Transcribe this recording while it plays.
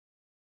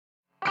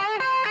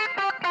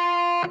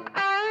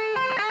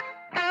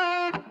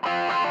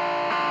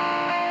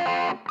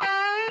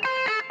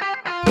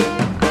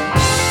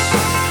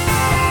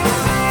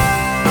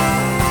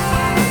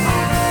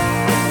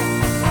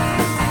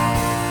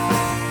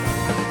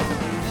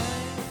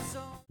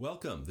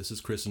Welcome. This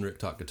is Chris and Rick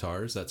Talk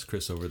Guitars. That's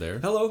Chris over there.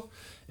 Hello.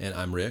 And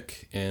I'm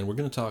Rick, and we're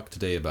going to talk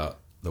today about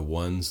the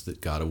ones that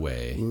got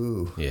away.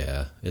 Ooh.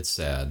 Yeah, it's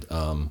sad.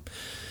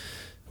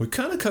 We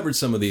kind of covered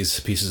some of these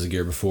pieces of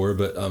gear before,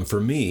 but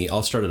for me,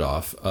 I'll start it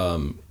off.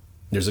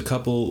 There's a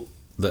couple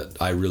that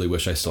I really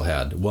wish I still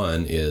had.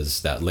 One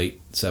is that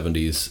late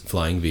 70s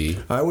Flying V.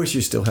 I wish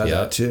you still had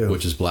that too.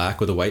 Which is black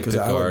with a white pickguard.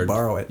 Because I would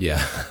borrow it.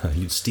 Yeah,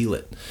 you'd steal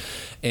it.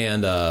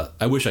 And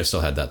I wish I still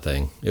had that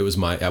thing. I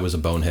was a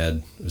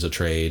bonehead. It was a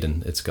trade,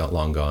 and it's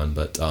long gone.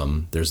 But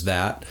there's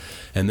that.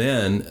 And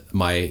then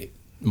my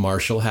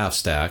Marshall half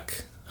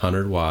stack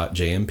 100-watt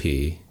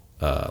JMP,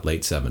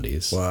 late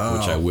 70s, wow.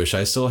 Which I wish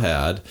I still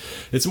had.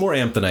 It's more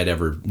amp than I'd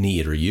ever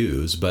need or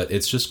use, but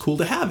it's just cool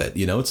to have it.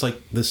 You know, it's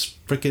like this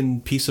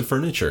freaking piece of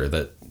furniture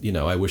that, you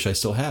know, I wish I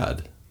still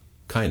had.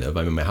 Kind of.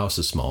 I mean, my house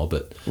is small,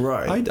 but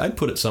right. I'd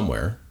put it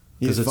somewhere.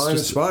 You'd find a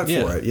spot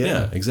for it,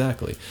 Yeah,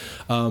 exactly.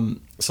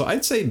 So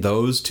I'd say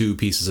those two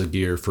pieces of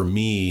gear for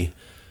me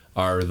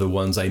are the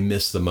ones I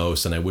miss the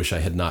most, and I wish I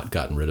had not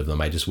gotten rid of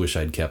them. I just wish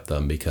I'd kept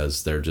them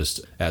because they're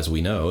just, as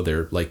we know,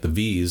 they're like the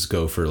V's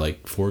go for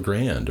like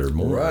 $4,000 or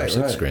more, or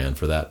 $6,000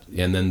 for that.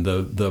 And then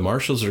the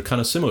Marshalls are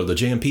kind of similar. The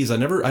JMPs,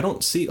 I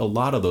don't see a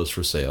lot of those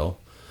for sale.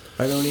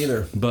 I don't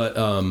either. But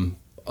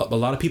a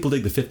lot of people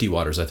dig the 50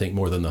 watters, I think,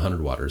 more than the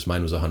 100 watters.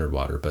 Mine was a 100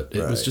 watter, but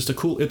it was just a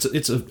cool, it's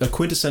a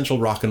quintessential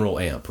rock and roll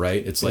amp,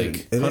 right? It's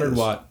like 100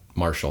 watt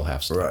Marshall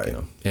half stack, right. You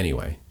know.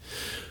 Anyway,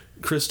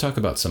 Chris, talk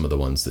about some of the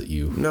ones that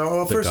you... No,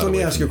 well, first let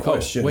me ask you a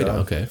question. Oh, wait,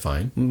 okay,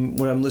 fine.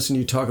 When I'm listening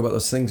to you talk about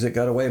those things that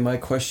got away, my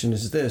question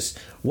is this.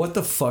 What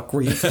the fuck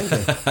were you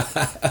thinking?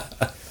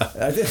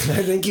 I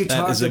think you talked about...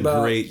 That is a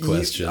great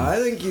question. I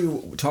think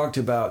you talked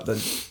about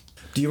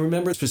do you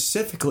remember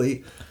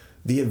specifically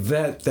the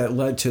event that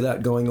led to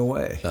that going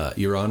away?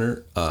 Your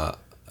Honor,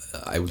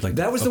 I would like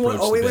that was the one.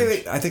 Oh,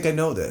 wait. I think I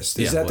know this.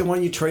 Is that the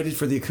one you traded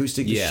for the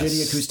acoustic, yes.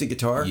 shitty acoustic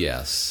guitar?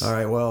 Yes. All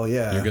right, well,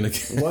 yeah. You're gonna...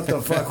 What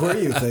the fuck were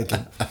you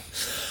thinking?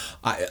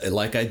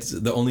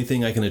 The only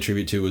thing I can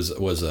attribute to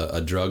was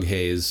a drug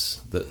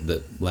haze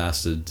that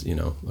lasted, you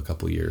know, a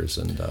couple years,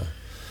 and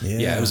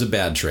it was a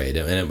bad trade,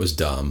 and it was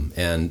dumb,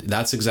 and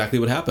that's exactly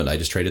what happened. I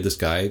just traded this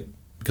guy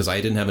because I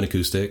didn't have an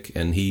acoustic,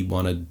 and he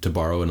wanted to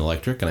borrow an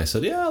electric, and I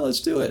said, yeah,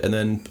 let's do it, and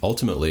then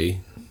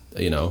ultimately,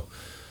 you know,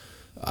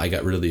 I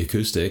got rid of the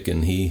acoustic,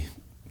 and he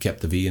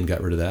kept the V and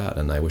got rid of that,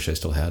 and I wish I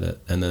still had it.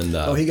 And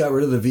then he got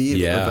rid of the V?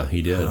 Yeah,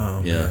 he did.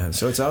 Oh, yeah. Man.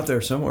 So it's out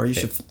there somewhere. You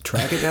should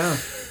track it down.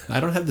 I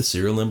don't have the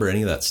serial number,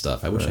 any of that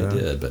stuff. I wish I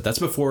did, but that's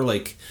before,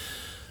 like,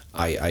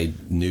 I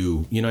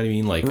knew, you know what I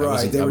mean? Like,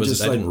 right. I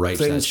didn't write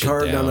things that shit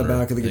carved down on the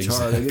back of the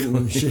guitar. Exactly. They didn't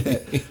know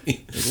shit.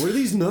 Like, what are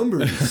these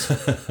numbers?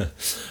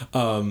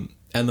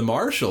 And the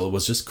Marshall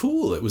was just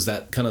cool. It was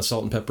that kind of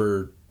salt and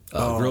pepper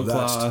grill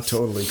that's cloth.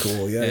 Totally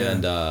cool.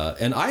 Yeah.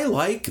 And I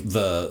like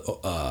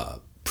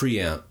the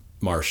preamp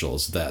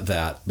Marshalls that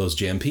those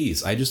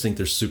JMPs. I just think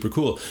they're super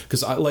cool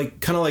because I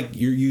kind of like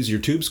you use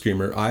your Tube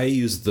Screamer. I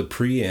use the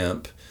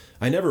preamp.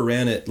 I never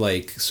ran it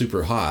like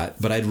super hot,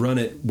 but I'd run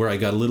it where I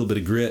got a little bit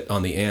of grit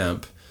on the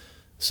amp.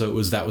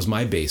 So that was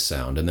my bass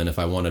sound, and then if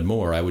I wanted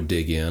more, I would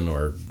dig in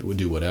or would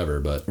do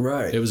whatever. But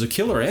it was a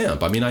killer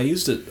amp. I mean, I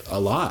used it a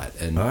lot.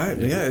 And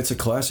it's a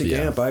classic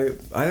amp. I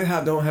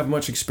don't have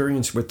much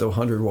experience with the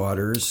 100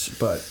 watters,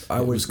 but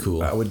it was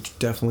cool. I would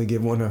definitely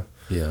give one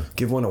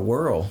a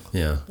whirl.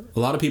 Yeah, a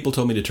lot of people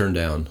told me to turn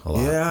down a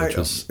lot.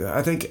 Yeah,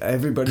 I think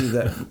everybody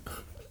that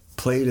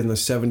played in the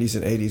 70s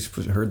and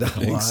 80s heard that a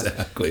lot.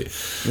 Exactly.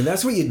 I mean,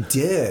 that's what you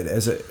did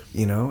as a,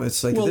 you know,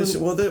 it's like,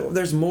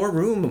 there's more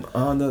room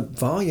on the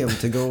volume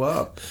to go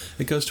up.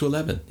 It goes to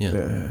 11,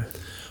 yeah.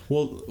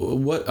 Well,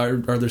 what are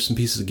there some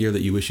pieces of gear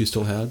that you wish you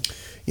still had?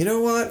 You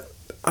know what?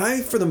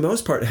 I, for the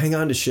most part, hang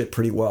on to shit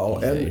pretty well.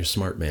 Yeah, and you're a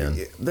smart man.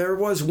 There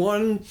was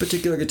one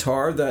particular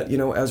guitar that, you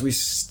know, as we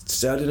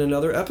said in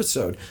another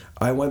episode,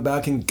 I went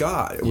back and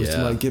got. It was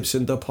my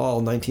Gibson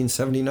DePaul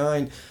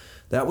 1979.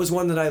 That was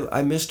one that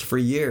I missed for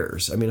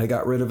years. I mean, I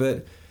got rid of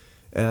it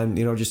and,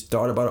 you know, just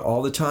thought about it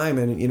all the time.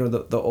 And, you know,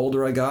 the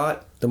older I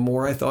got, the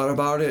more I thought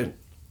about it.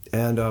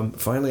 And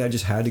finally, I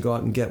just had to go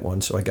out and get one.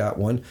 So I got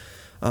one.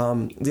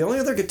 The only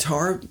other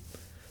guitar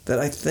that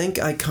I think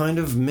I kind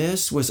of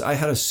missed was I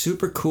had a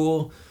super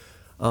cool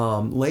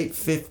late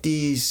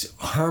 50s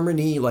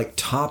Harmony, like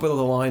top of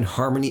the line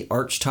Harmony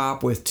arch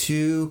top with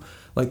two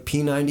like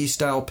P90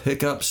 style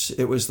pickups.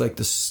 It was like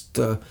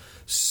the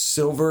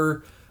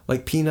silver...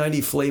 like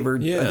P90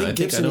 flavored. Yeah, I think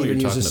Gibson even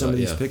uses some of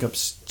these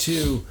pickups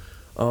too.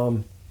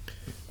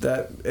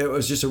 That it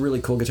was just a really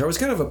cool guitar. It was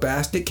kind of a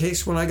basket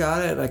case when I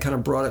got it, and I kind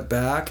of brought it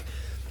back,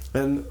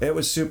 and it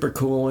was super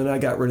cool. And I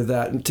got rid of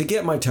that and to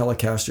get my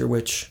Telecaster,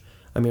 which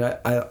I mean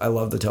I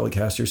love the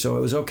Telecaster, so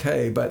it was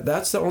okay. But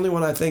that's the only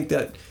one I think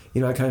that,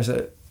 you know, I kind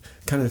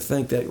of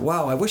think that,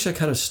 wow, I wish I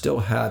kind of still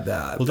had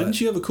that. Well,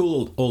 didn't you have a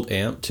cool old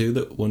amp too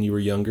that when you were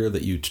younger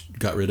that you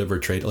got rid of or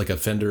traded, like a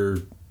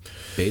Fender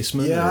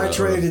Bassman? Yeah,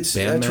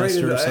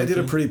 I did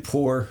a pretty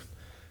poor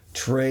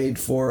trade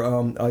for a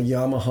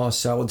Yamaha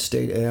solid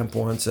state amp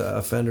once,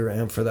 a Fender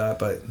amp for that.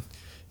 But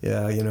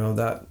yeah, you know,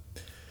 that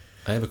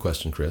I have a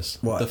question, Chris.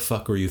 What the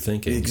fuck were you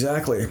thinking?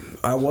 Exactly.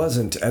 I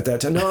wasn't at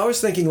that time. No, I was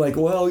thinking like,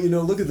 well,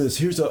 look at this.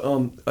 Here's a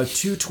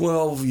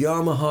 212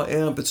 Yamaha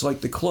amp. It's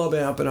like the club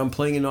amp, and I'm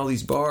playing in all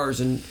these bars,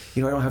 and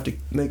I don't have to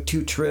make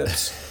 2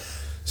 trips.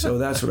 So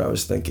that's what I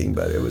was thinking,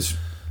 but it was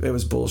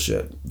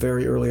bullshit.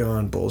 Very early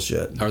on,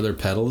 bullshit. Are there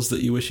pedals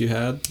that you wish you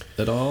had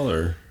at all,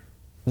 or?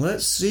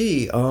 Let's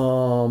see.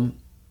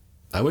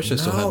 I wish I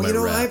still had my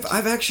Rat.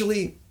 I've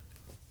actually.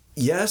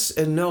 Yes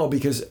and no,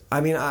 because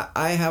I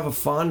have a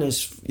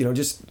fondness,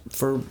 just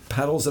for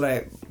pedals that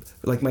I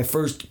like. My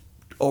first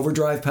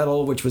overdrive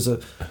pedal, which was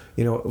it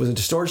was a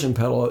distortion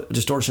pedal, a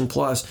Distortion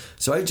Plus.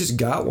 So I just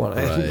got one.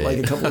 Like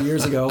a couple of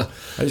years ago,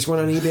 I just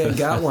went on eBay and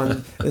got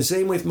one. And the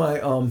same with my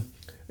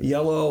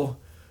yellow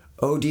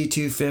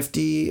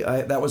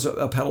OD250. That was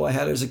a pedal I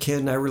had as a kid,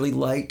 and I really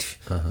liked,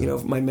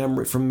 my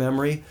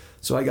memory.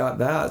 So I got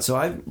that. So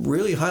I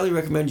really highly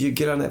recommend you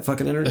get on that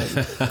fucking internet.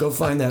 Go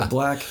find that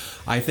black.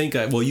 I think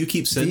you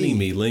keep sending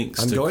me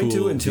links. I'm going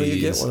to until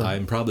you get one.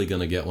 I'm probably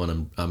going to get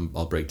one.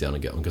 I'll break down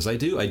and get one because I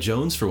do. I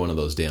jones for one of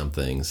those damn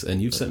things, and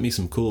you've sent me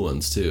some cool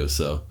ones too.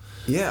 So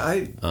yeah,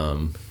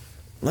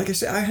 like I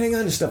said, I hang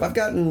on to stuff. I've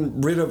gotten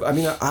rid of.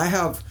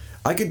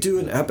 I could do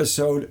an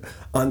episode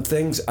on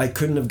things I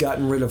couldn't have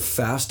gotten rid of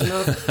fast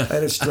enough. I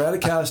had a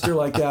Stratocaster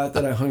like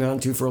that I hung on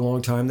to for a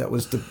long time. That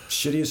was the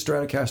shittiest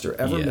Stratocaster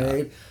ever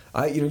made.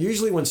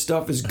 Usually when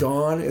stuff is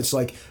gone, it's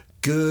like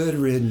good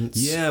riddance.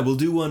 Yeah, we'll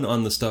do one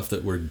on the stuff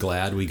that we're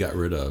glad we got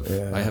rid of.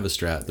 Yeah. I have a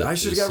Strat that I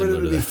should have got rid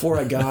of it before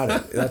I got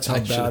it. That's how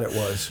bad it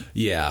was.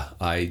 Yeah,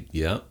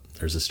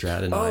 there's a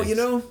Strat in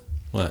mine.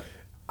 What?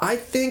 I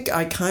think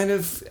I kind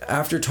of,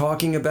 after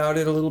talking about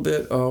it a little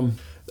bit,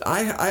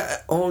 I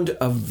owned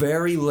a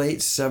very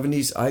late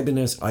 70s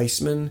Ibanez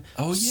Iceman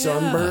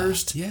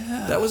Sunburst.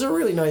 Yeah. That was a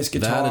really nice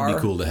guitar. That'd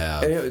be cool to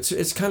have. And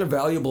it's kind of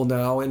valuable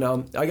now. And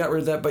I got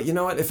rid of that. But you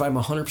know what? If I'm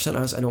 100%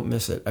 honest, I don't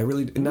miss it. I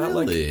really, not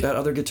like that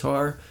other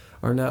guitar.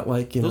 Or not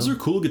like, Those are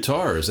cool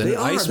guitars. And an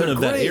Iceman of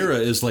that era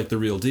is like the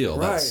real deal.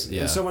 Right.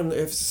 And someone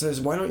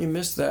says, why don't you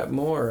miss that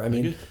more?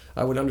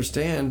 I would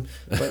understand,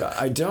 but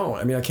I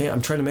don't. I can't.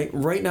 I'm trying to make,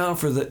 right now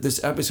for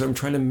this episode, I'm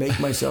trying to make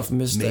myself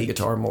miss that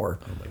guitar more.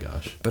 Oh my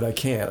gosh. But I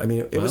can't.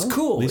 It was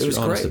cool. At least it was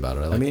you're honest great. about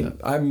it. I like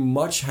that. I'm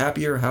much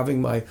happier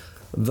having my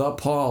The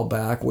Paul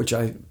back, which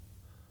I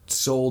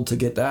sold to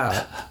get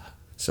that.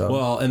 So.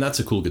 Well, and that's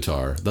a cool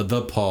guitar.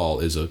 The Paul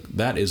is a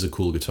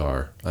cool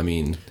guitar.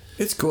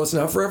 It's cool. It's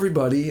not for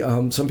everybody.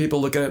 Some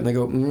people look at it and they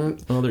go,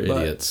 "Oh, they're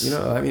idiots."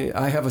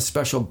 I have a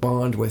special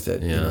bond with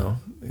it. Yeah.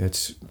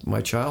 It's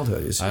my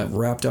childhood. It's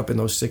wrapped up in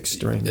those 6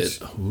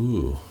 strings.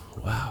 Ooh,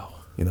 wow!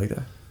 You like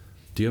that?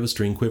 Do you have a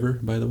string quiver,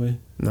 by the way?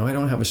 No, I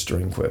don't have a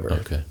string quiver.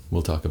 Okay,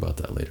 we'll talk about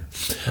that later.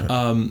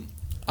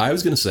 I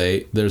was going to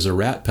say there's a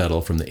Rat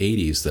pedal from the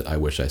 '80s that I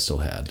wish I still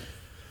had.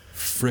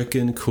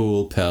 Frickin'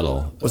 cool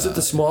pedal. Was it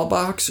the small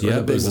box? Or yeah,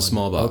 the big it was the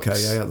small box.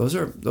 Okay, yeah.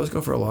 Those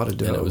go for a lot of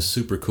dough. And it was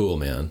super cool,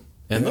 man.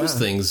 And those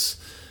things,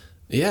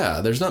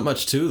 there's not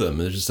much to them.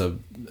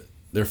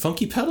 They're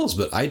funky pedals,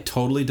 but I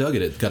totally dug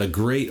it. It got a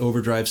great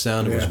overdrive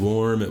sound. It was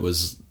warm. It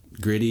was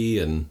gritty,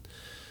 and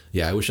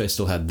I wish I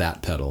still had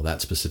that pedal,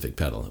 that specific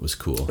pedal. It was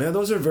cool. Yeah,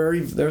 those are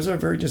very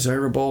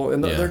desirable,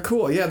 and they're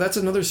cool. Yeah, that's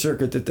another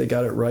circuit that they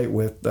got it right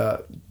with.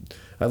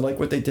 I like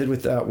what they did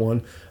with that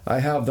one. I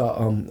have a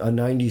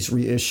 '90s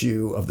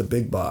reissue of the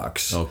Big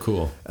Box. Oh,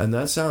 cool! And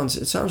it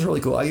sounds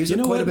really cool. I use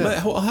it quite a bit.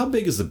 How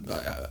big is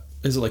the?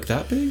 Is it like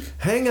that big?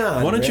 Hang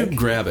on. Why don't Rick. you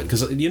grab it?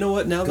 Because you know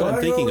what? Now that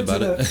I'm thinking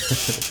about it,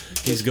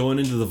 he's going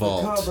into the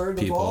vault.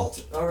 The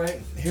vault. All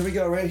right, here we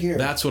go. Right here.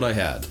 That's what I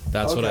had.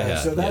 That's what I had.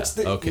 So that's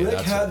the.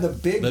 Rick had the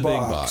big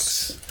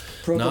box.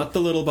 Not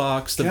the little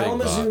box. The big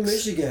box. Kalamazoo,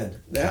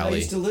 Michigan. I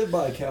used to live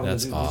by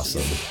Kalamazoo. That's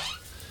awesome. Michigan.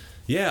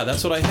 Yeah,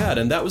 that's what I had,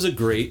 and that was a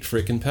great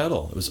freaking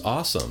pedal. It was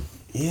awesome.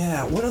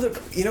 Yeah. What other?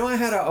 I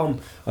had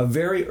a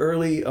very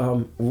early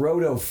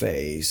Roto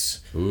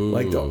phase,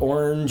 like the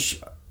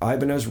orange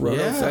Ibanez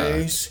Roto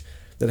phase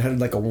that had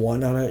like a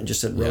 1 on it and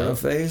just said Roto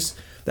phase.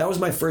 That was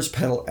my first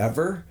pedal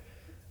ever.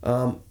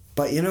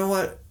 But you know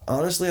what?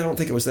 Honestly, I don't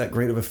think it was that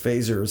great of a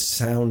phaser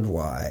sound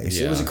wise.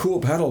 Yeah. It was a cool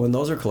pedal, and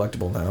those are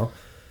collectible now.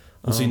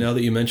 Well, see, now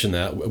that you mention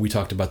that, we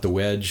talked about the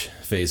wedge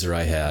phaser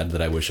I had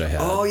that I wish I had.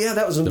 Oh yeah,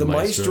 that was the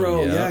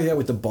Maestro. Yeah,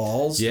 with the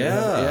balls.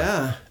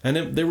 Yeah. And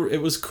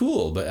it was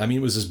cool, but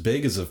it was as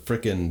big as a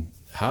frickin'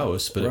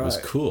 house, but it was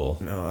cool.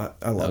 No,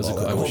 I love all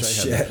that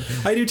shit. I had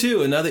that. I do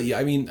too. And now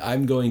that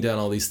I'm going down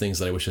all these things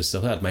that I wish I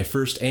still had. My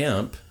first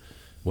amp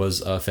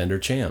was a Fender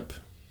Champ,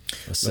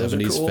 a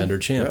 70s cool. Fender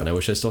Champ, and I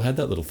wish I still had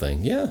that little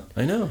thing. Yeah,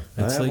 I know.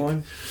 It's I have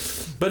one.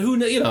 But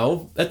who,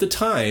 at the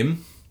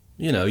time,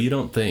 you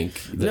don't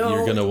think that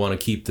you're going to want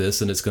to keep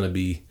this, and it's going to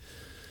be.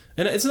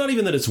 And it's not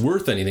even that it's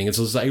worth anything. It's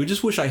just, I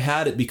just wish I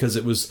had it because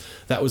that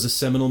was a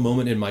seminal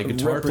moment in my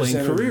guitar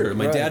playing career.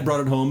 My dad brought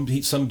it home.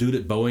 Some dude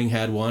at Boeing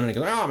had one, and I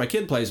go, "Oh, my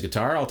kid plays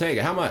guitar. I'll take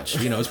it. How much?"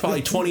 It's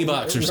probably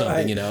 $20 or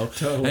something.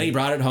 Totally. And he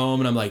brought it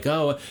home, and I'm like,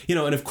 "Oh,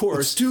 and of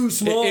course, it's too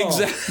small."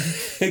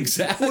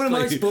 Exactly. What am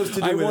I supposed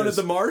to do? I wanted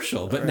the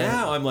Marshall, but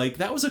now I'm like,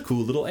 that was a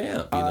cool little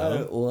amp. I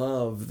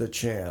love the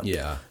Champ.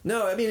 Yeah.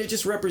 No, I mean, it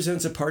just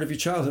represents a part of your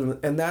childhood,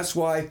 and that's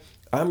why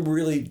I'm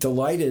really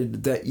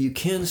delighted that you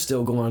can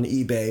still go on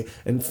eBay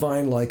and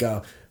find like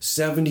a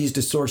 70s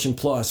Distortion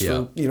Plus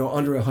for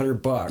under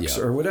 $100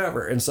 or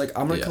whatever. And it's like,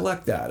 I'm gonna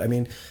collect that. I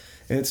mean,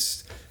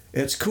 it's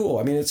cool.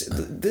 I mean,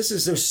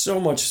 there's so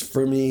much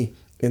for me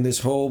in this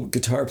whole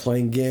guitar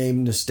playing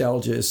game.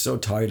 Nostalgia is so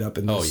tied up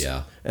in this. Oh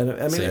yeah. And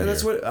I mean, and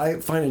that's what I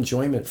find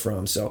enjoyment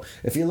from. So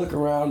if you look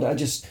around, I'm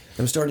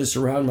starting to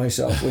surround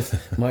myself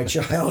with my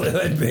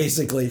childhood,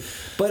 basically.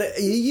 But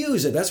you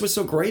use it. That's what's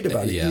so great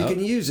about it. You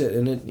can use it,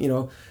 and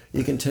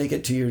you can take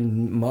it to your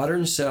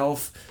modern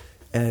self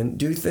and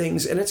do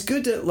things. And it's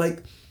good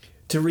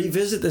to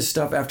revisit this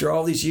stuff after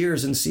all these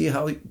years and see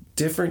how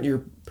different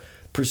your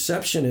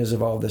perception is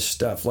of all this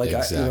stuff. Like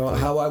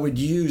how I would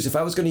use, if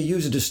I was going to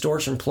use a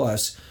Distortion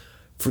Plus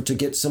to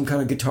get some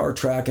kind of guitar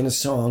track in a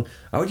song,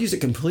 I would use it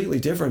completely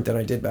different than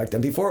I did back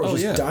then. Before, it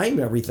was just dime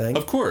everything.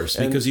 Of course,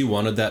 because you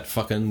wanted that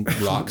fucking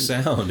rock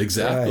sound.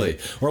 Exactly.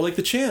 Right. Or like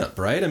the Champ,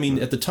 right? I mean,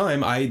 at the time,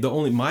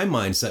 my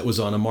mindset was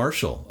on a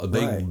Marshall, a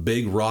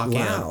big rock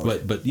amp.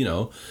 But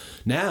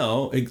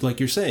now, like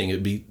you're saying,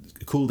 it'd be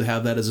cool to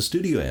have that as a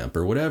studio amp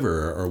or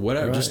whatever,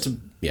 just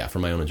for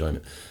my own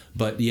enjoyment.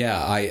 But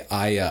yeah,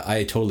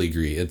 I totally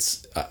agree.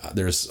 It's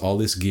there's all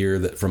this gear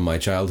that from my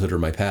childhood or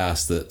my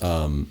past that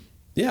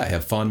I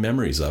have fond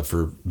memories of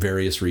for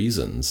various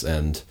reasons.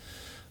 And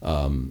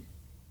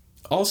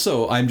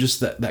also, I'm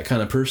just that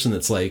kind of person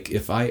that's like,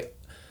 if I,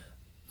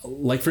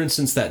 like for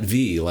instance, that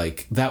V,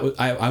 like that was,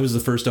 I was the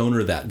first owner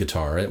of that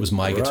guitar. It was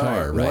my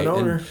guitar, right?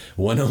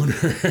 One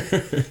owner.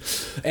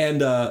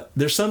 And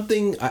there's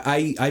something,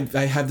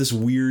 I have this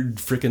weird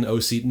freaking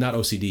not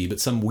OCD, but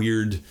some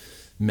weird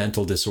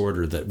mental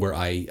disorder where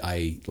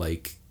I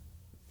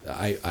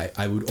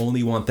would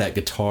only want that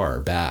guitar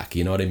back.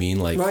 You know what I mean?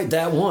 Like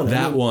that one.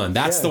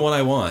 That's the one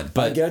I want.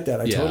 But I get that.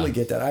 I totally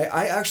get that.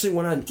 I actually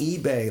went on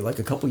eBay like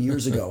a couple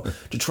years ago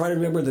to try to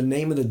remember the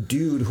name of the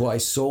dude who I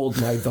sold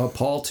my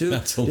Paul to.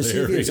 That's hilarious. To see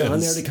if he was on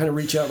there to kind of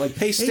reach out like,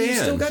 hey Stan, you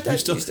still got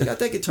that? You still got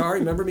that guitar?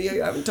 Remember me?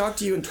 I haven't talked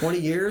to you in 20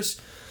 years.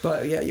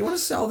 But yeah, you want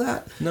to sell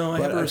that? No,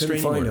 I have a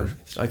restraining order.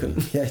 I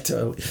couldn't. Yeah,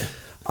 totally.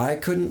 I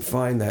couldn't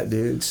find that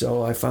dude,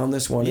 so I found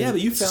this one. Yeah,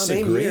 but you found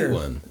a great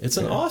one. It's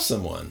an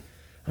awesome one.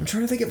 I'm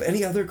trying to think of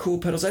any other cool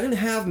pedals. I didn't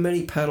have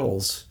many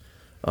pedals.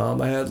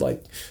 I had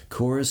like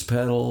chorus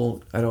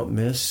pedal. I don't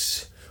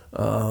miss.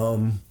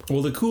 Well,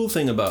 the cool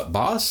thing about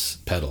Boss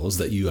pedals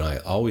that you and I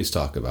always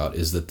talk about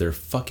is that they're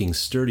fucking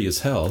sturdy as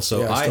hell.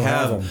 So I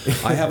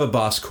have a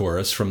Boss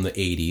chorus from the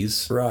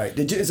 80s. Right.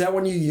 Is that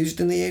one you used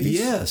in the 80s?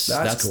 Yes,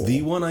 that's cool.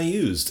 The one I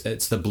used.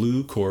 It's the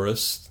blue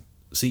chorus.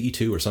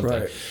 CE2 or something.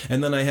 Right.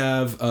 And then I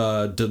have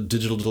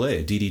Digital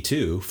Delay,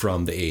 DD2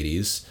 from the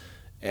 80s,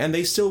 and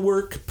they still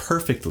work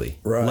perfectly.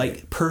 Right.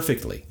 Like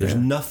perfectly. There's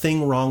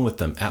nothing wrong with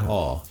them at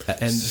all.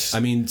 And I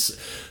mean,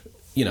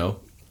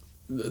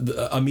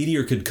 a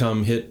meteor could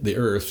come hit the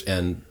Earth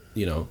and,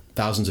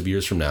 thousands of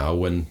years from now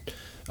when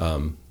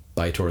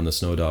Baitor and the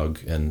Snow Dog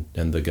and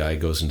the guy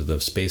goes into the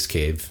space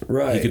cave.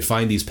 Right. He could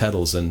find these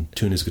pedals and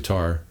tune his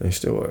guitar. They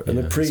still work. And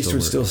the priest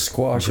would still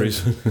squash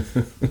it.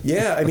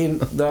 Yeah, I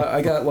mean,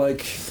 I got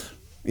like,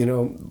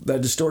 that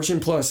Distortion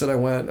Plus that I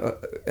went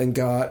and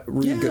got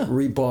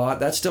rebought.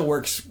 That still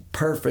works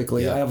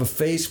perfectly. Yeah. I have a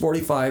Phase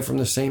 45 from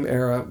the same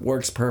era.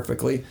 Works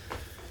perfectly.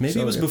 Maybe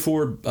it was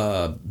before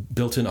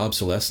built-in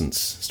obsolescence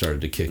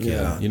started to kick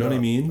in. You know what I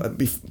mean?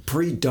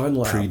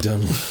 Pre-Dunlap.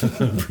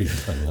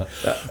 Pre-Dunlap.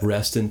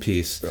 Rest in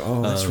peace.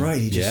 Oh, that's right.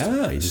 He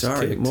just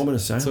sorry, kicked. Moment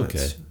of silence. It's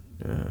okay.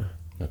 Yeah.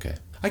 Okay.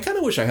 I kind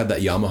of wish I had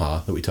that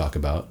Yamaha that we talk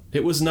about.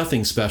 It was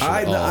nothing special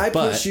at all. I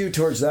push you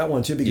towards that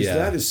one, too, because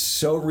that is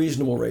so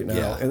reasonable right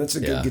now, and it's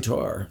a good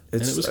guitar.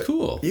 And it was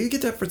cool. You could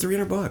get that for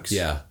 $300.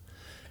 Yeah.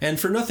 And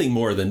for nothing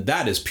more than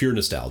that is pure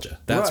nostalgia.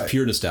 That's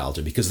pure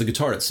nostalgia because the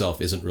guitar itself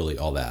isn't really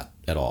all that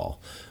at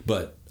all.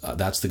 But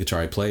that's the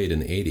guitar I played in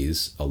the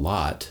 80s a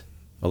lot,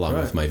 along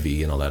with my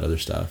V and all that other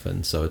stuff.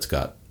 And so it's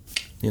got,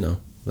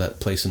 that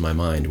place in my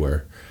mind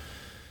where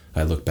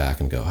I look back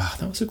and go,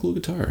 that was a cool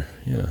guitar.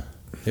 Yeah.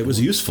 It was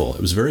useful.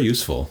 It was very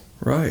useful.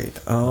 Right.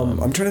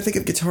 I'm trying to think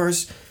of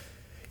guitars.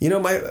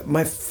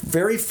 My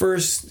very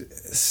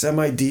first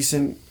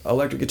semi-decent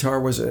electric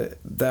guitar was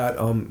that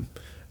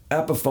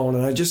Epiphone,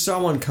 and I just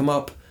saw one come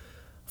up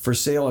for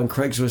sale on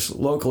Craigslist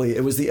locally.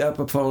 It was the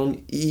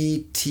Epiphone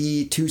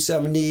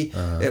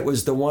ET270. It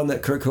was the one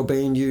that Kurt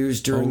Cobain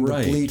used during the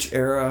Bleach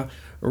era.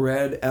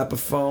 Red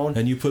Epiphone.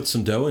 And you put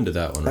some dough into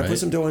that one, right? I put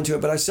some dough into it,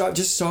 but I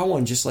just saw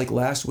one just like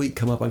last week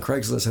come up on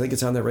Craigslist. I think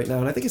it's on there right now,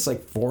 and I think it's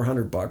like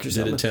 $400 or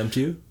something. Did it tempt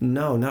you?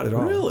 No, not at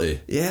all.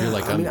 Really? Yeah. You're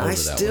like, I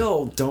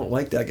still don't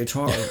like that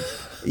guitar.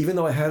 Even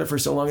though I had it for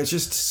so long, it's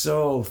just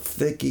so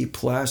thicky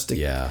plastic.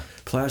 Yeah.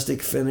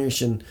 Plastic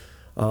finish, and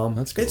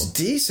that's cool. It's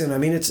decent. I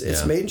mean,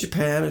 it's made in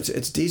Japan.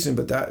 It's decent,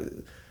 but I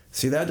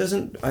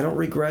don't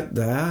regret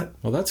that.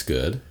 Well, that's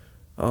good.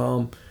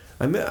 A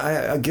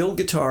Guild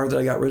guitar that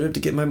I got rid of to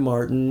get my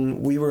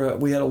Martin. We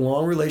had a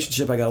long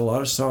relationship. I got a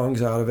lot of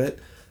songs out of it.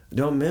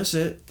 Don't miss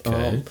it.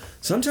 Okay.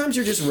 Sometimes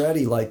you're just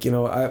ready. Like, you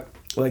know, I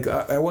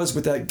was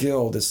with that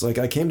Guild. It's like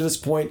I came to this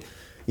point,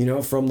 you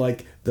know, from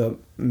like the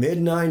mid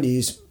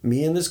 90s,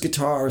 me and this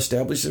guitar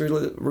established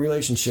a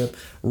relationship,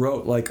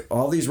 wrote like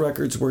all these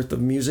records worth of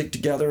music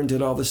together and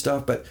did all this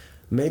stuff, but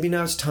maybe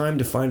now it's time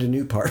to find a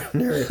new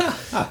partner.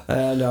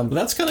 And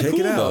that's kind of cool,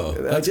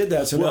 though. I did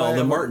that. So well,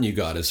 the Martin you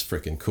got is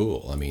freaking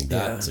cool. I mean,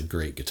 that's a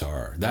great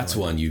guitar. That's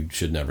one you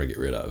should never get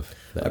rid of.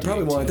 I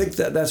probably won't. I think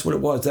that's what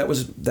it was. That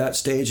was that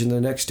stage, and the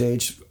next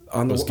stage,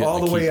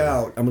 all the way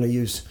out, I'm going to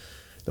use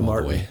the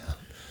Martin.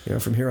 You know,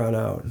 from here on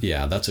out.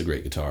 Yeah, that's a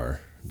great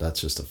guitar.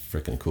 That's just a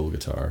freaking cool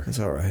guitar. It's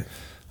all right.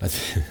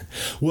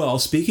 Well,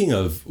 speaking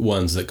of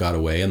ones that got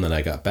away and then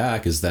I got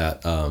back, is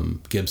that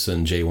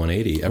Gibson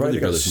J180 Everly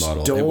Brothers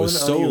model. It was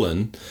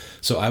stolen.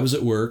 So I was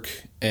at work,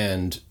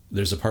 and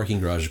there's a parking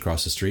garage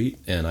across the street,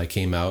 and I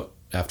came out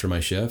after my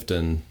shift,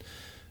 and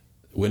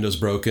windows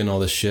broken, all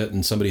this shit,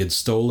 and somebody had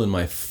stolen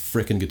my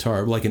freaking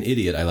guitar. Like an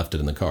idiot, I left it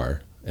in the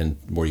car, and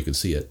where you could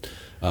see it.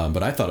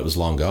 But I thought it was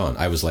long gone.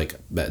 I was like,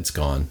 it's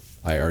gone.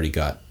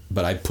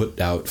 But I put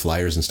out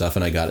flyers and stuff,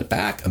 and I got it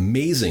back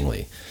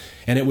amazingly.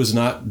 And it was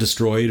not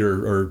destroyed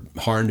or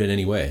harmed in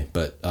any way,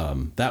 but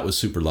that was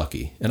super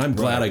lucky. And I'm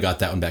glad I got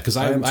that one back, because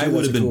I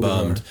would have been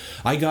bummed.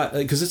 I got,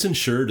 because it's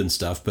insured and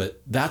stuff,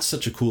 but that's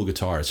such a cool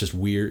guitar. It's just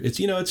weird. It's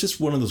just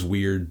one of those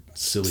weird,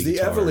 silly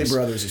guitars. Everly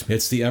Brothers.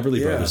 It's the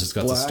Everly Brothers. It's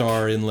got the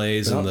star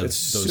inlays and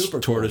those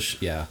tortoise.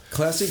 Cool. Yeah.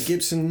 Classic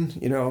Gibson,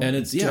 you know. And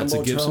it's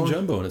a Gibson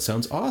Jumbo, and it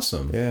sounds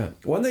awesome. Yeah.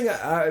 One thing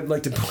I'd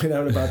like to point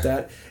out about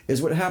that is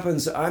what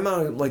happens. I'm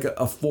on like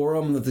a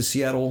forum of the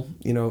Seattle,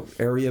 you know,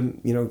 area,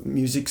 you know,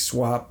 music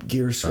swap,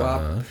 gear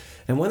swap.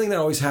 And one thing that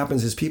always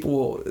happens is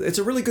it's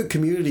a really good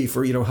community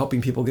for, you know,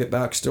 helping people get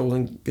back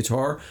stolen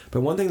guitar.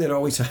 But one thing that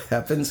always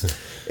happens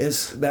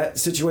is that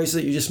situation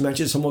that you just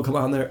mentioned, someone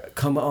will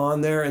come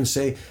on there and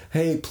say,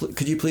 hey,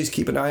 could you please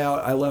keep an eye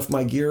out? I left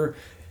my gear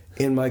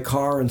in my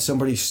car and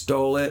somebody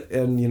stole it,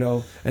 and you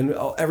know, and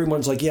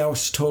everyone's like, yeah,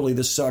 totally,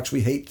 this sucks,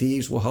 we hate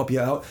thieves, we'll help you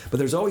out. But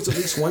there's always at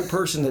least one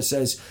person that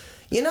says,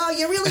 you know,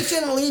 you really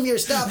shouldn't leave your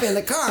stuff in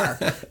the car.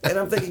 And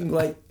I'm thinking,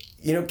 like,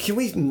 you know, can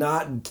we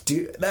not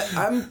do that?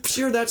 I'm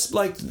sure that's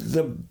like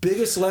the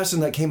biggest lesson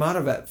that came out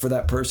of it for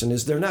that person,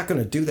 is they're not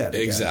going to do that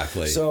again.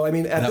 Exactly. So, I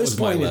mean, at this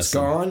point, it's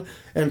gone,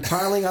 and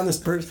piling on this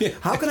person.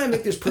 How can I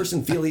make this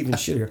person feel even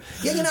shittier?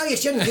 Yeah, you know, you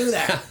shouldn't do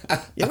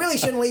that. You really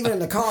shouldn't leave it in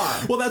the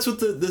car. Well, that's what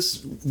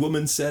this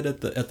woman said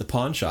at the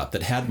pawn shop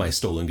that had my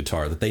stolen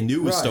guitar, that they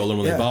knew was stolen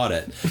when they bought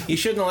it. You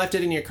shouldn't have left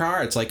it in your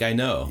car. It's like, I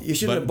know. You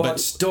shouldn't have bought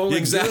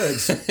stolen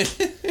goods.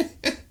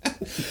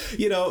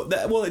 You know,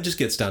 it just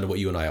gets down to what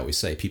you and I always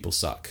say: people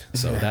suck.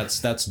 So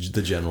that's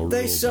the general rule.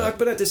 They suck,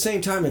 but at the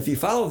same time, if you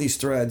follow these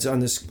threads on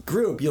this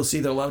group, you'll see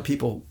that a lot of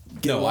people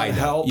get a lot of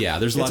help. Yeah,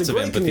 there's lots of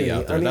empathy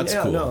out there. I mean, that's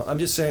cool. No, I'm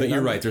just saying. But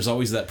you're right. There's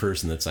always that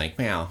person that's like,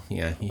 well,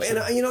 yeah.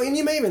 And you know, and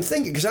you may even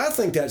think it, because I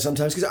think that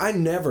sometimes, because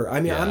I'm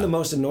the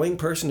most annoying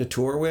person to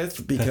tour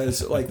with,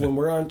 because like when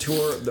we're on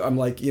tour, I'm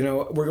like, you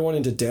know, we're going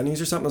into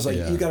Denny's or something. It's like,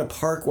 you got to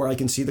park where I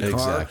can see the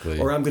car,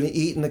 or I'm going to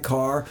eat in the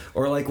car,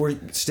 or like we're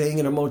staying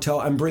in a motel.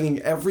 I'm bringing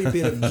every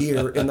bit of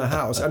gear in the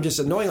house. I'm just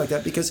annoying like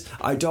that because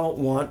I don't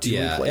want to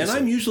replace it. And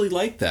I'm usually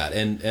like that.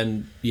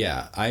 And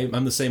yeah,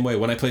 I'm the same way.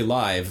 When I play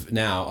live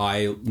now,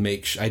 I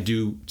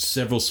do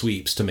several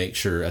sweeps to make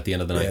sure at the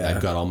end of the night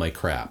I've got all my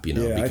crap, you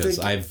know, because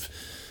the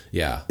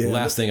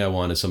last thing I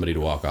want is somebody to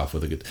walk off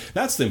with a good.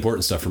 That's the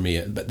important stuff for me.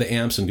 The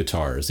amps and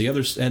guitars, the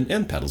others,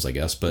 and pedals, I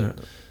guess, but.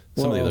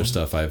 Some of the other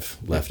stuff I've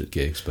left at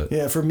gigs, but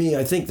yeah, for me,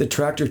 I think the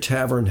Tractor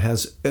Tavern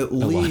has at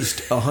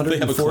least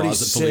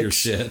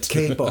 146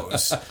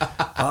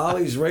 capos.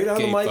 Ollie's right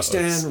on the mic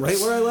stand, right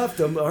where I left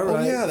them. All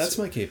right, yeah, that's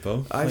my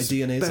capo. I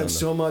spent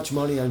so much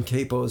money on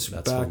capos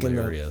back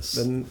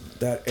in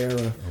that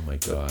era. Oh my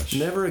gosh!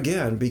 Never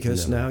again,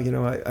 because now you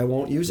know I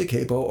won't use a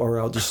capo, or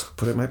I'll just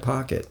put it in my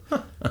pocket.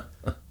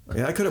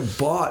 Yeah, I could have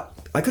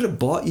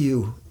bought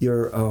you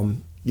your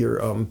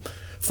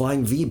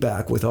Flying V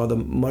back with all the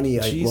money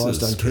I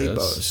lost on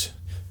capos.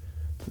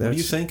 What are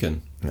you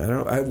thinking? I don't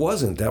know. I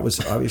wasn't. That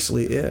was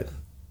obviously it.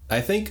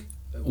 I think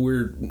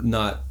we're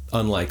not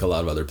unlike a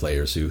lot of other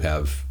players who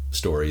have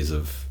stories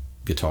of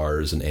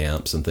guitars and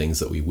amps and things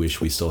that we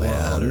wish we still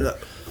had.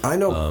 I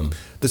know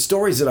the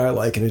stories that I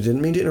like, and I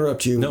didn't mean to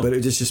interrupt you, but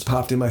it just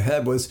popped in my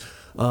head was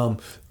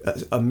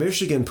a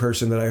Michigan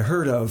person that I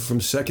heard of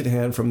from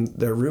secondhand from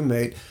their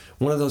roommate.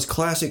 One of those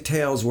classic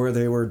tales where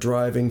they were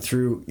driving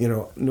through,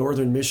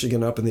 northern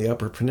Michigan up in the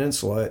Upper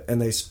Peninsula,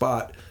 and they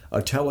spot a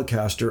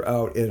Telecaster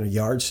out in a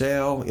yard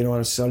sale, on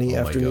a sunny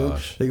afternoon.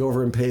 They go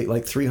over and pay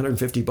like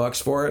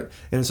 $350 for it,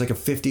 and it's like a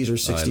 50s or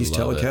 60s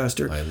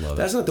Telecaster. I love it.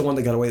 That's not the one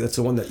that got away. That's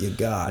the one that you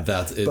got.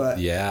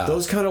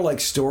 Those kind of like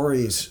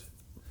stories,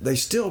 they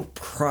still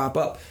crop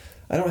up.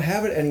 I don't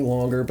have it any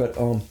longer, but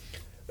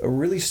a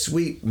really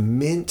sweet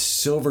mint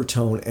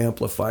Silvertone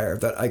amplifier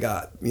that I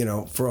got,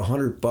 for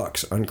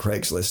 $100 on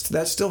Craigslist.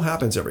 That still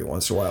happens every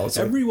once in a while. It's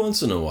every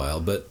once in a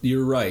while, but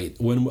you're right.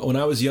 When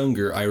I was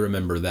younger, I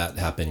remember that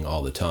happening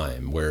all the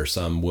time, where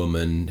some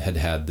woman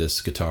had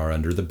this guitar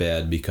under the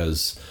bed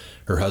because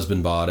her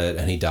husband bought it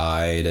and he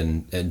died,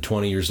 and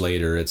 20 years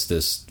later, it's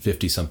this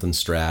 50-something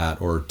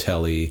Strat or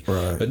Tele.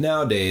 Right. But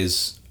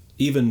nowadays,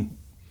 even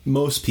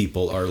most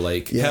people are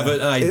like have an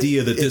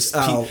idea that this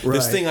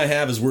thing I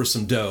have is worth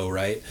some dough,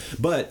 right?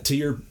 But to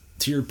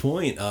your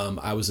point,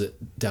 I was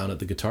down at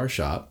the guitar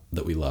shop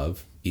that we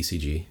love,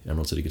 ECG,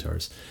 Emerald City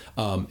Guitars,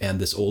 and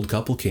this old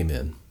couple came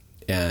in,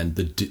 and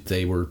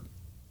they were,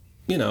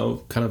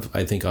 kind of,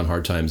 I think, on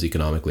hard times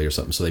economically or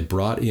something. So they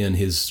brought in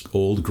his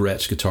old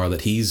Gretsch guitar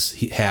that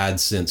he had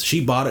since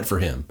she bought it for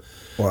him.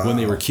 Wow. When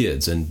they were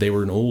kids, and they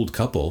were an old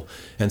couple,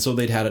 and so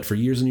they'd had it for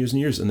years and years and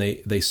years, and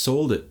they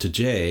sold it to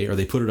Jay, or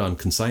they put it on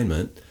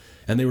consignment,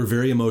 and they were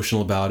very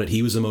emotional about it.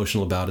 He was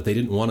emotional about it. They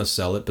didn't want to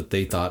sell it, but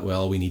they thought,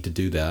 well, we need to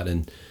do that.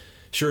 And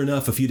sure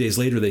enough, a few days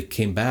later, they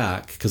came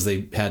back because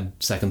they had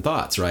second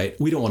thoughts, right?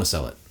 We don't want to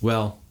sell it.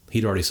 Well,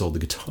 he'd already sold the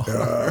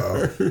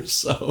guitar.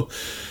 So,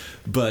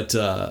 but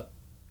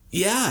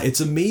it's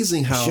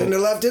amazing how... Shouldn't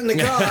have left it in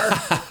the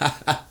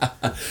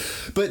car.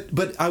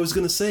 But I was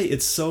going to say,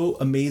 it's so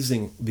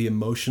amazing the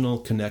emotional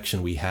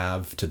connection we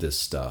have to this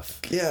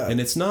stuff. Yeah.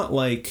 And it's not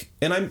like...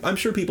 And I'm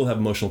sure people have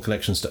emotional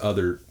connections to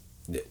other,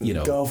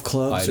 golf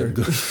clubs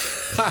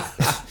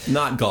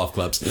not golf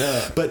clubs.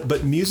 No.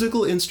 But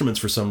musical instruments,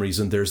 for some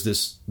reason, there's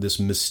this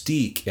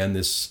mystique and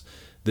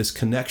this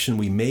connection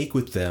we make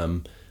with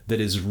them that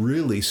is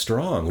really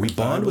strong. We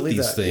bond with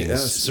these things.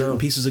 Yes, certain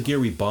pieces of gear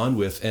we bond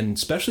with, and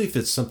especially if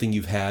it's something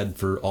you've had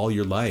for all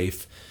your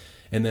life,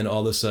 and then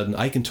all of a sudden,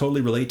 I can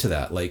totally relate to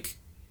that. Like,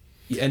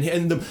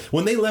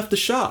 when they left the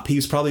shop, he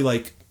was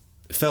probably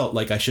felt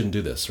like I shouldn't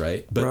do this,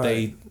 right? But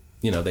they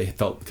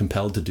felt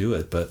compelled to do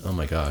it. But oh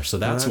my gosh, so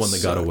that's one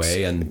that got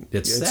away, and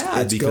it's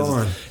sad because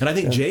gone. And I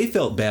think Jay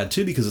felt bad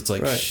too, because it's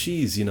like,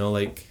 geez,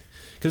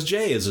 because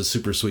Jay is a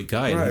super sweet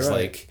guy, and he's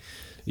like.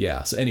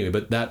 Yeah. So anyway,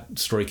 but that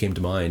story came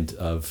to mind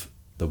of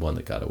the one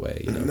that got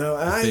away. No,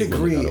 I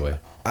agree.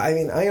 I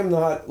mean, I am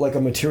not like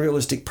a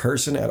materialistic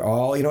person at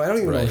all. I don't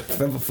even know if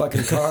I have a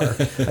fucking car.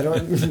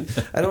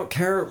 I don't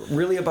care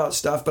really about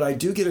stuff, but I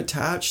do get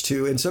attached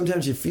to, and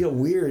sometimes you feel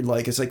weird.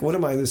 Like, it's like, what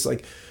am I, this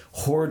like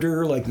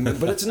hoarder? Like,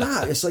 but it's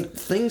not. It's like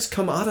things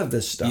come out of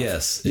this stuff.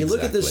 Yes, you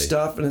look at this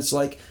stuff, and it's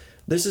like,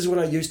 this is what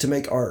I use to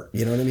make art.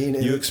 You know what I mean?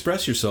 And you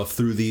express yourself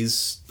through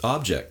these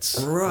objects,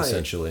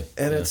 essentially.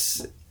 And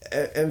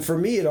And for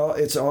me,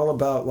 it's all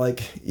about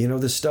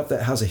the stuff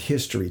that has a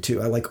history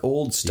too. I like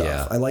old stuff.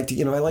 Yeah. I like to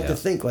to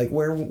think like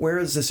where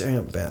has this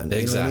amp been?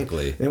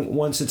 Exactly. You know what I mean? And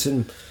once it's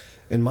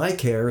in my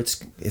care,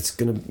 it's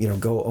gonna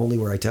go only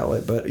where I tell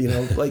it. But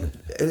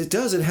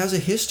it has a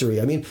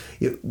history. I mean,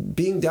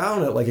 being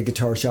down at like a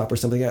guitar shop or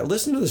something, I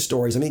listen to the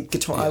stories. I mean,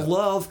 guitar. Yeah. I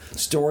love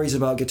stories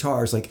about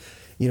guitars. Like,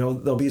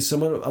 there'll be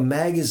a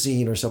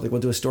magazine or something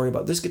will do a story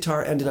about this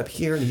guitar ended up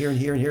here and here and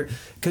here and here,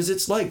 because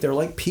it's like they're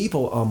like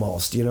people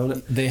almost.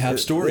 They have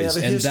stories,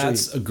 and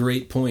that's a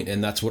great point.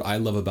 And that's what I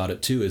love about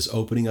it too, is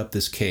opening up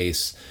this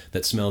case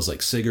that smells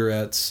like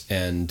cigarettes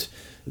and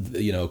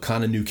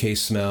kind of new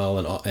case smell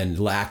and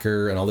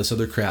lacquer and all this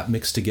other crap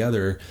mixed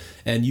together,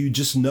 and you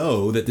just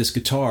know that this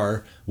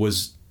guitar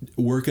was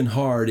working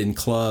hard in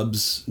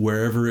clubs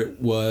wherever it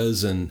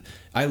was, and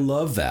I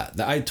love that.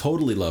 I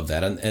totally love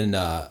that, and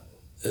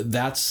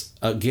that's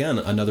again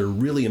another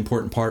really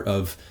important part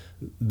of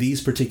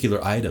these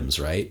particular items,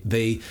 right?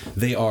 They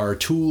are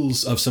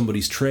tools of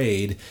somebody's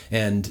trade,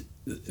 and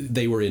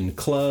they were in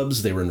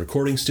clubs, they were in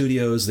recording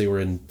studios, they were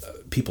in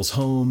people's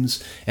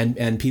homes,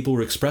 and people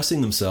were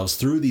expressing themselves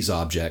through these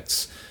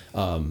objects.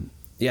 And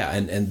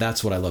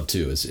that's what I love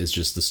too, is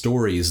just the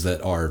stories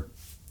that are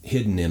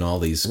hidden in all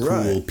these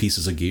cool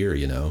pieces of gear,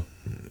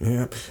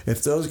 Yeah,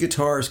 if those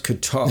guitars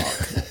could talk,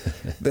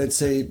 they'd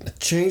say,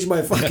 change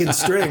my fucking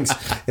strings.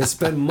 It's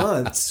been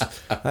months.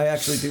 I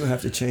actually do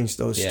have to change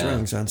those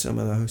strings on some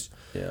of those.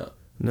 Yeah.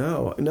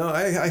 No,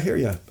 I hear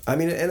you. I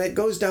mean, and it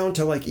goes down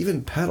to like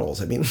even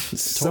pedals. I mean,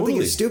 something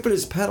as stupid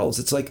as pedals.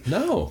 It's like,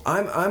 no,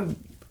 I'm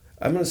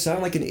going to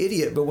sound like an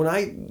idiot, but when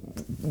I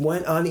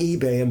went on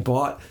eBay and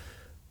bought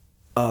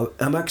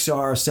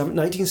MXR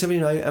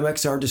 1979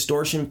 MXR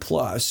Distortion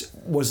Plus,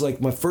 was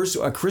like my first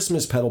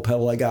Christmas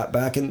pedal I got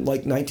back in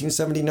like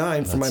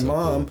 1979 from my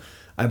mom. Cool.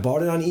 I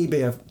bought it on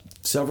eBay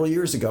several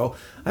years ago,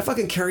 I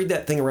fucking carried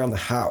that thing around the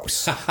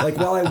house. Like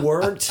while I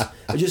worked,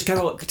 I just kind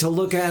of to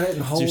look at it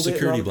and hold it. It's your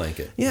security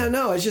blanket. Yeah,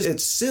 no,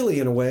 it's silly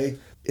in a way.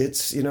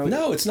 It's, you know.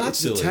 No, it's not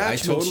silly. I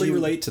totally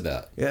relate to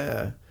that.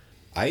 Yeah.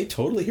 I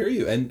totally hear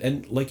you.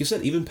 And like you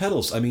said, even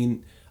pedals. I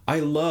mean, I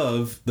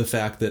love the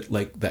fact that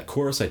like that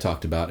chorus I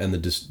talked about and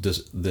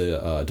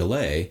the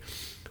delay,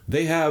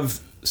 they have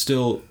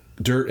still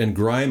dirt and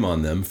grime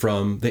on them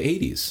from the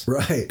 80s.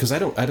 Right. Because I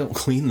don't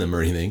clean them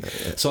or anything.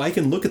 So I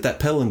can look at that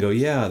pedal and go,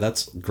 yeah,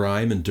 that's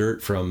grime and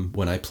dirt from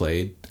when I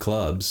played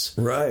clubs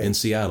in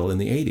Seattle in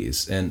the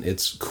 80s. And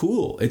it's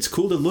cool. It's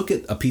cool to look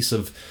at a piece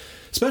of,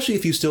 especially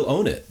if you still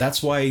own it.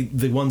 That's why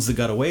the ones that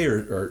got away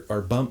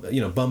are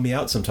bum me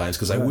out sometimes,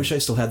 because I wish I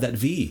still had that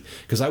V,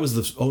 because I was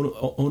the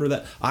owner of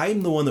that.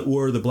 I'm the one that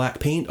wore the black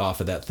paint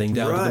off of that thing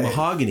down to the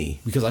mahogany,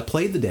 because I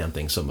played the damn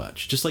thing so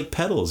much. Just like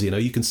pedals,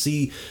 you can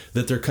see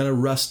that they're kind of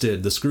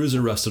rusted. The screws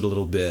are rusted a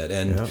little bit,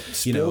 and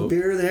Spilled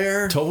beer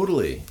there.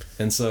 Totally.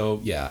 And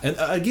so and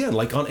again,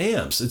 like on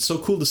amps, it's so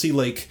cool to see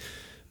like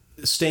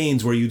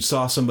stains where you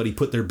saw somebody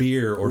put their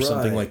beer or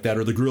something like that,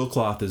 or the grill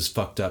cloth is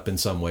fucked up in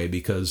some way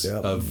because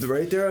of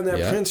right there on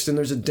that Princeton.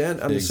 There's a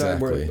dent on the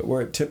side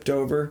where it tipped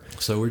over.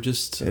 So we're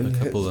just a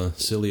couple of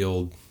silly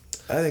old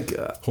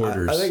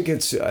hoarders. I think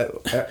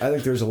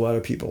there's a lot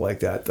of people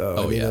like that, though.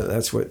 Oh,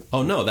 that's what.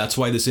 Oh no, that's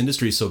why this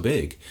industry is so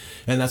big,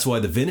 and that's why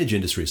the vintage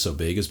industry is so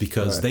big, is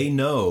because they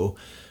know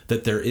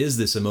that there is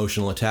this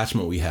emotional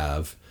attachment we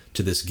have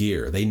to this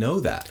gear. They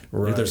know that.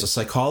 Right. There's a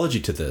psychology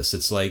to this.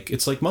 It's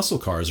like muscle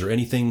cars or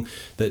anything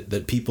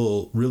that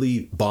people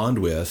really bond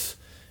with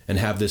and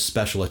have this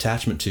special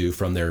attachment to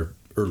from their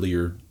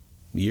earlier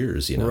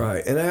years,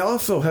 Right. And I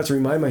also have to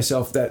remind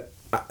myself that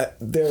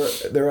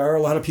there are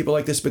a lot of people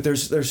like this, but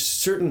there's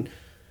certain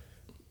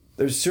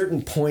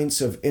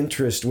points of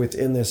interest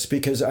within this,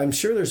 because I'm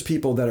sure there's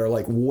people that are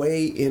like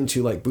way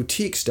into like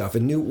boutique stuff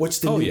and what's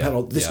the new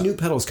pedal? This new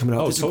pedal's coming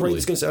out. This is great.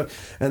 It's going to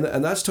sound,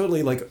 and that's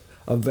totally like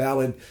a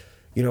valid,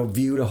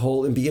 view to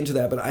hold and be into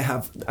that. But I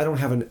don't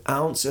have an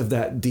ounce of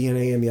that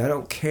DNA in me. I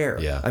don't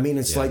care. Yeah. I mean,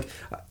 it's like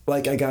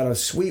I got a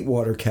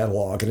Sweetwater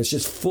catalog and it's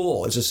just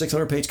full. It's a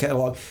 600-page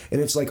catalog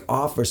and it's like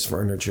office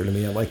furniture to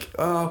me. I'm like,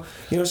 oh,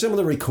 some of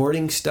the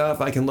recording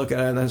stuff I can look at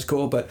it and that's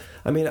cool. But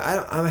I mean,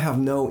 I have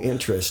no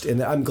interest in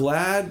that. I'm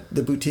glad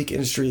the boutique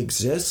industry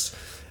exists.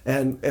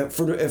 And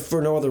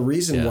for no other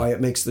reason why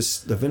it makes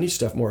the vintage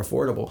stuff more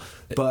affordable.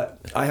 But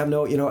I have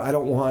no,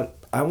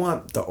 I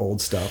want the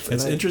old stuff.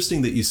 It's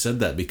interesting that you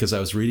said that, because I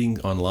was reading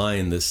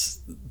online this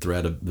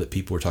thread that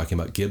people were talking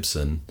about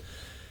Gibson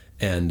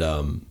and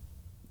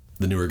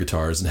the newer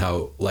guitars, and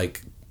how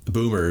like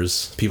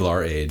boomers, people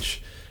our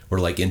age, were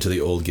like into the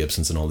old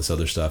Gibsons and all this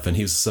other stuff. And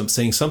he was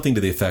saying something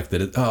to the effect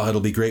that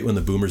it'll be great when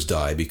the boomers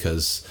die,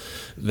 because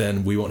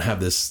then we won't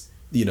have this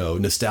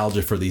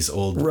nostalgia for these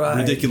old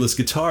ridiculous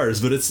guitars.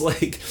 But it's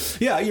like,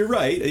 yeah, you're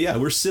right. Yeah,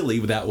 we're silly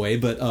that way,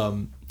 but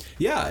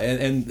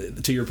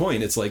and to your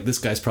point, it's like this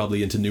guy's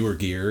probably into newer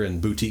gear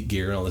and boutique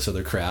gear and all this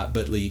other crap,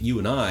 but you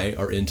and I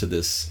are into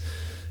this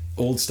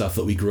old stuff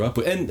that we grew up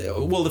with. And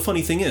well, the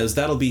funny thing is,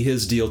 that'll be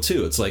his deal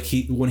too. It's like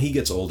when he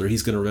gets older,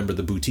 he's going to remember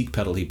the boutique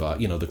pedal he bought,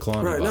 the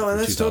Klon. Right. No, and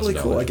that's totally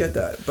cool. I get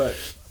that, but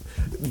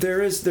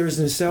there's the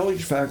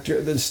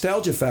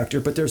nostalgia factor,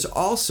 but there's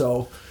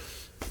also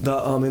the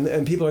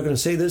and people are going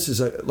to say this is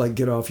like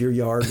get off your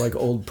yard, like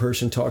old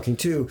person talking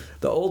too.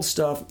 The old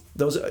stuff,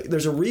 there's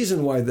a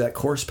reason why that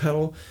Course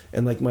pedal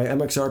and like my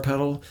MXR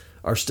pedal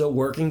are still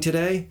working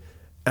today.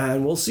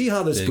 And we'll see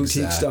how this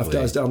boutique stuff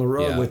does down the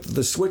road with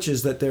the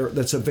switches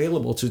that's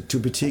available to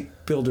boutique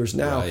builders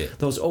now. Right.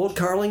 Those old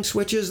Carling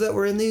switches that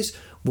were in these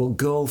will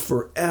go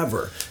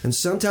forever. And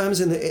sometime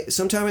in the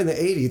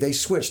 80s, they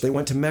switched. They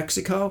went to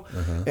Mexico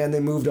and they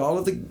moved all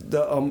of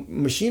the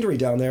machinery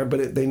down there,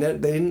 but they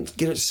didn't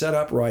get it set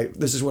up right.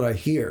 This is what I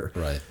hear.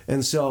 Right.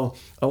 And so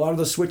a lot of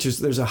the switches,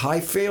 there's a high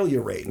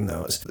failure rate in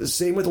those. The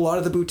same with a lot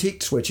of the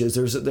boutique switches.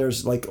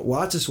 There's like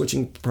lots of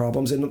switching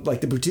problems, and like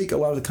the boutique, a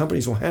lot of the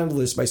companies will handle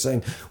this by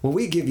saying, well,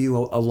 we give you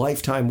a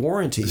lifetime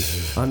warranty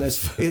on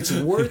this. It's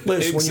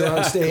worthless when you're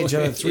on stage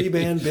on a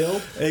 3-band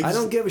build. I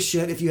don't give a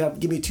shit if you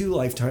give me 2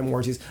 lifetime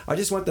warranties. I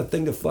just want the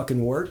thing to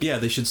fucking work. Yeah,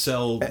 they should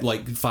sell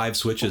like 5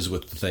 switches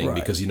with the thing,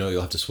 because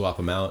you'll have to swap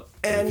them out.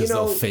 And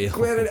they'll fail.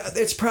 Granted,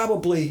 it's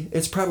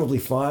probably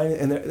fine.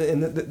 And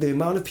the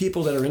amount of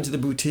people that are into the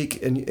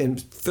boutique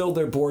and fill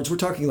their boards, we're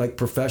talking like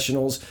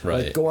professionals.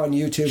 Right. Like go on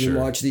YouTube and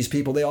watch these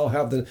people. They all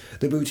have the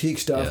boutique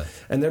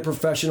stuff, and they're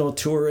professional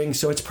touring,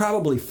 so it's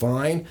probably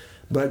fine.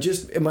 But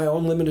just in my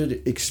own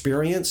limited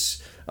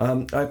experience,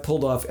 I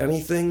pulled off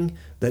anything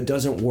that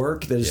doesn't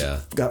work, that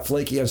has got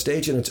flaky on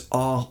stage, and it's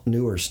all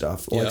newer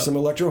stuff, like some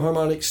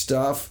electro-harmonic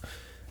stuff,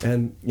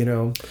 and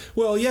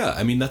Well, yeah,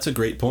 I mean, that's a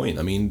great point.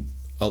 I mean,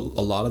 a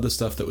lot of the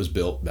stuff that was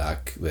built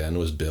back then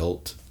was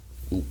built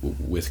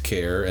with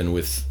care and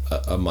with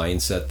a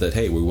mindset that,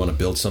 hey, we want to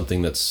build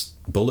something that's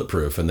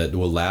bulletproof and that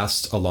will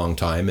last a long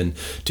time. And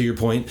to your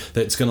point,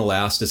 that it's going to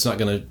last. It's not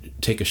going to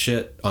take a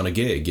shit on a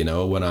gig.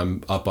 When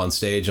I'm up on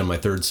stage on my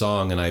 3rd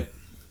song and I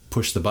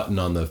push the button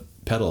on the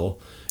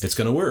pedal, it's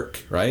going to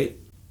work, right?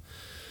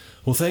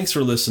 Well, thanks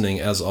for listening.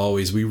 As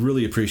always, we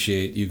really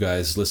appreciate you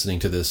guys listening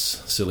to this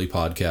silly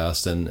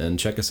podcast, and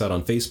check us out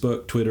on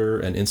Facebook, Twitter,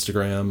 and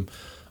Instagram.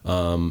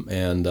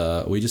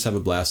 And we just have a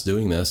blast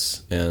doing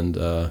this. And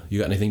you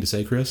got anything to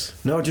say, Chris?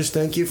 No, just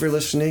thank you for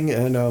listening,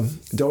 and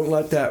don't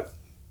let that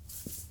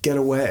get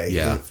away.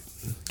 Yeah.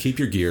 Keep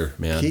your gear,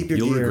 man.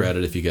 You'll regret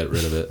it if you get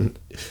rid of it.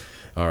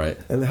 All right.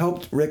 And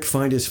help Rick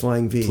find his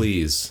flying V.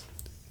 Please.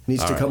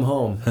 Needs to come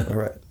home. All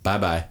right.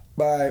 Bye-bye.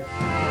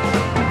 Bye.